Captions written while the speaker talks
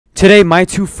Today, my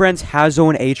two friends, Hazzo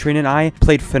and A-Train, and I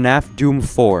played FNAF Doom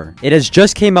 4. It has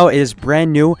just came out, it is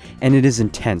brand new, and it is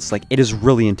intense. Like, it is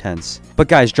really intense. But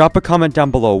guys, drop a comment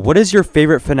down below. What is your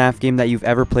favorite FNAF game that you've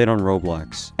ever played on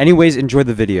Roblox? Anyways, enjoy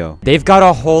the video. They've got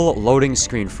a whole loading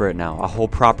screen for it now. A whole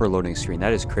proper loading screen.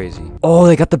 That is crazy. Oh,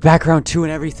 they got the background too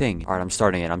and everything. Alright, I'm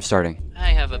starting it. I'm starting. I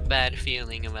have a bad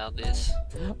feeling about this.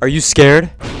 Are you scared?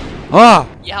 Ah!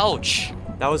 Youch!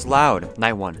 That was loud.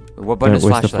 Night one. What button is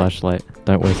Don't waste flashlight? the flashlight.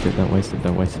 Don't waste it. Don't waste it.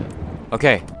 Don't waste it.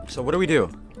 Okay, so what do we do?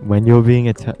 When you're being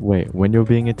attacked, when you're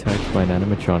being attacked by an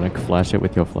animatronic, flash it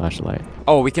with your flashlight.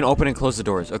 Oh, we can open and close the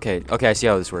doors. Okay, okay, I see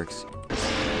how this works.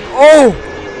 Oh!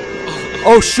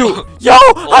 Oh shoot! Yo!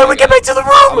 How do we get back to the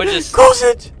room? Close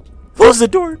it! Close the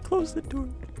door! Close the door!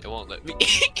 It won't let me.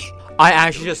 I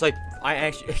actually, yo,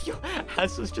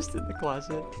 Hazzo's just in the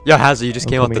closet. Yo, Hazzo, you just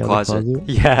came out the closet.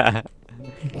 Yeah.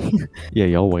 Yeah,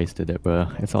 y'all wasted it, bro.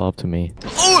 It's all up to me.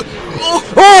 Oh!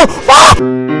 Oh! Oh! Ah!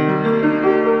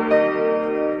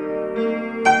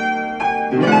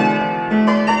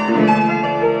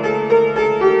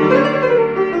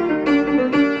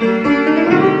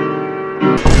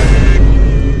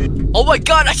 Oh my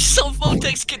god, I saw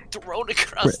Votex get thrown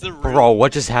across the room. Bro,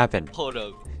 what just happened? Hold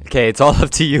up. Okay, it's all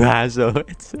up to you, Hazzo.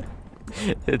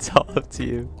 It's all up to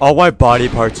you. All my body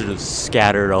parts are just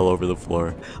scattered all over the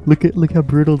floor. Look how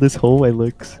brutal this hallway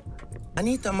looks. I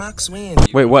need the max win.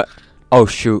 Wait, what? Oh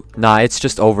shoot. Nah, it's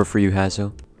just over for you,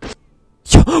 Hazzo.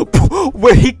 Yo,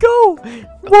 where'd he go?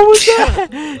 What was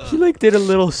that? He like did a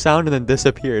little sound and then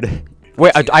disappeared.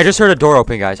 Wait, I just heard a door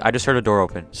open, guys. I just heard a door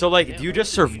open. So like, do you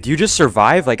just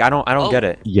survive? Like, I don't get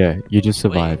it. Yeah, you just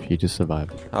survive. You just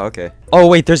survive. Oh, okay. Oh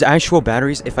wait, there's actual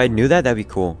batteries. If I knew that, that'd be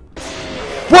cool.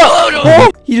 Whoa!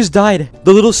 Oh, he just died.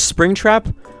 The little spring trap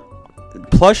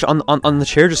plush on the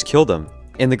chair just killed him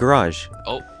in the garage.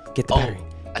 Oh, get the battery.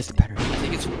 Get the battery. I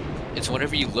think it's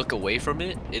whenever you look away from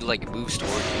it, it like moves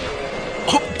toward you.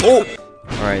 Oh!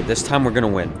 All right, this time we're gonna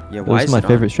win. Yeah, why This is my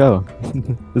favorite show.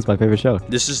 This is my favorite show.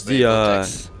 This is Wait, the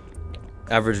Votex.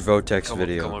 average Votex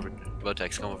video. Come over,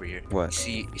 Votex, come over here. What?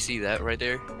 You see that right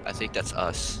there? I think that's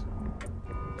us.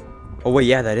 Oh wait,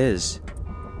 yeah, that is.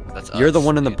 That's You're us, the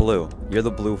one in the dude. blue. You're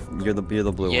the blue. You're the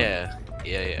blue one. Yeah.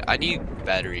 I need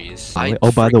batteries.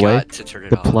 Oh, by the way, to turn it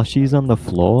the off. plushies on the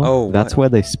floor. Oh, that's where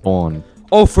they spawn.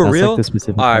 Oh, for That's real? like the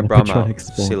specific Alright, bro, I'm out. animatronic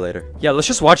spawn. See you later. Yeah, let's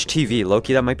just watch TV.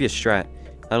 Loki, that might be a strat.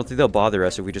 I don't think they'll bother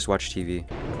us if we just watch TV.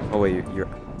 Oh wait, you're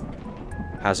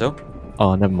Hazzo?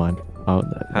 Oh, never mind. Oh,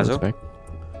 Hazzo? respect.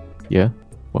 Yeah.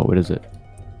 What is it?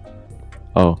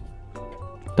 Oh,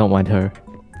 don't mind her.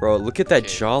 Bro, look at that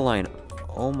Okay. jawline.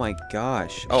 Oh my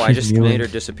gosh. Oh, I She's just mewing. made her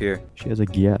disappear. She has a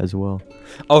gear as well.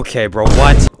 Okay, bro,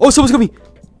 what? Oh, someone's coming!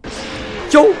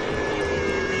 Yo!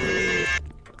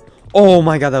 Oh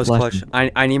my god, that was Flash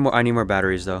clutch. I need more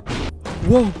batteries though.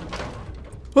 Whoa!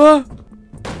 Ah!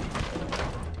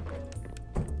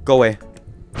 Go away.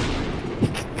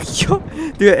 Yo,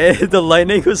 dude, the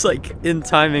lightning was like in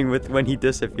timing with when he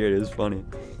disappeared. It was funny.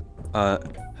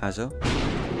 Hazzo?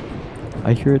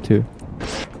 I hear it too.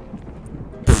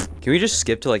 Can we just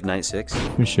skip to like night 6?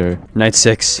 Sure. Night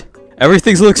 6.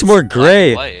 Everything looks more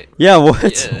gray. White. Yeah,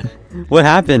 what? Yeah. What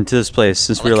happened to this place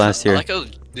since we were last I here? like how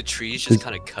the trees just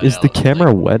kind of cut Is out. the I'm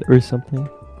camera like, wet or something?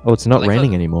 Oh, it's not like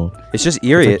raining how- anymore. It's just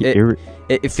eerie. It's like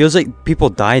It feels like people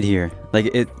died here. Like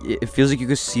it feels like you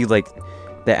could see like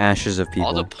the ashes of people.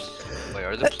 all the wait,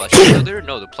 are the plushies still there?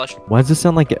 No, the plush. Why does this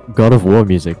sound like God of War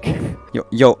music?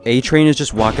 Yo, A-Train is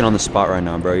just walking on the spot right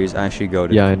now, bro. He's actually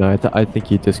goated. Yeah, I know. I think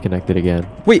you disconnected again.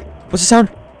 Wait, what's the sound?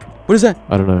 What is that?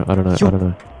 I don't know.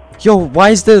 Yo. Yo, why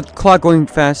is the clock going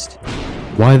fast?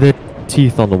 Why are there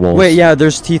teeth on the walls? Wait, yeah,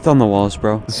 there's teeth on the walls,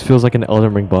 bro. This feels like an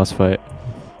Elden Ring boss fight.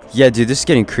 Yeah, dude, this is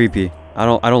getting creepy. I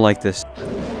don't like this.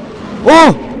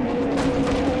 Oh!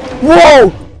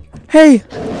 Whoa! Hey!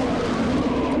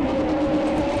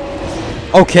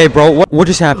 Okay, bro, what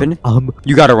just happened?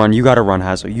 You gotta run,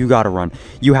 Hazzo. You gotta run.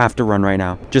 You have to run right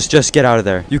now. Just get out of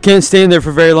there. You can't stay in there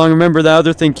for very long. Remember, the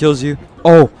other thing kills you.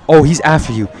 Oh, he's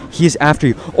after you. He is after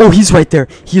you. Oh, he's right there.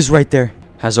 He's right there.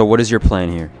 Hazzo, what is your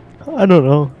plan here? I don't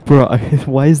know, bro.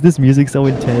 Why is this music so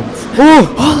intense? Oh,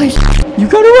 holy shit. You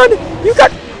gotta run. You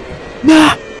got...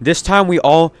 Nah. This time we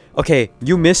all... Okay,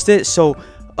 you missed it, so,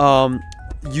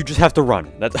 you just have to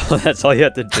run. That's all you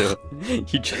have to do.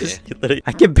 You literally...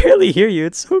 I can barely hear you.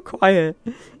 It's so quiet.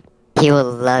 He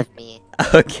will love me.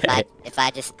 Okay. If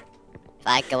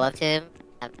I go up to him,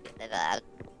 I'll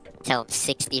tell him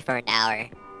 60 for an hour.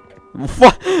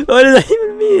 What does that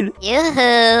even mean?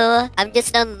 Yoo-hoo! I'm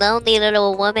just a lonely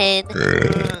little woman.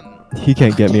 He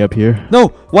can't get me up here. No,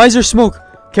 why is there smoke?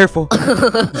 Careful.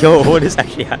 Yo, what is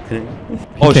actually happening?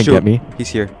 He can't get me. He's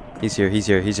here. He's here. He's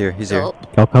here. He's here. He's here. Oh,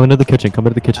 Oh, come into the kitchen. Come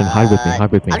into the kitchen. Hide with me.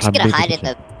 Hide with me. I'm just gonna with hide in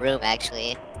kitchen. the room,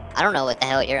 actually. I don't know what the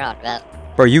hell you're on about.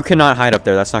 Bro, you cannot hide up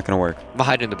there. That's not gonna work. I'm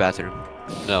hiding in the bathroom.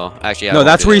 No, actually, I No, won't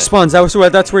that's do where he that. spawns.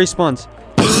 That's where he spawns.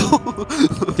 Dude,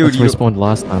 That's where we spawned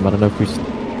last time. I don't know if we.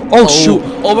 Oh shoot!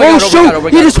 Oh my god! shoot! Oh my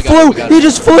god! He Oh just my god, flew! oh my god. He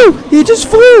just flew! He just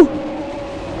flew!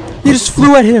 He just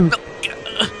flew at him.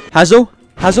 Hazzo?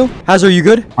 Hazzo? Hazzo, you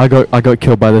good? I got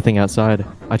killed by the thing outside.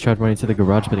 I tried running to the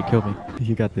garage, but it killed me.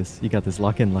 You got this. You got this.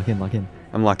 Lock in. Lock in. Lock in.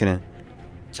 I'm locking in.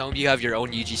 Tell him you have your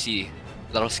own UGC.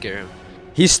 That'll scare him.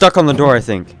 He's stuck on the door, I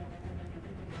think.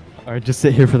 All right, just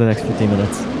sit here for the next 15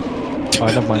 minutes. All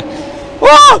right, never mind.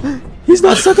 Ah! He's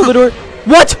not stuck on the door.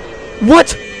 What?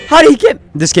 What? How did he get?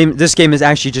 This game is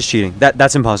actually just cheating.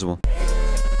 That's impossible.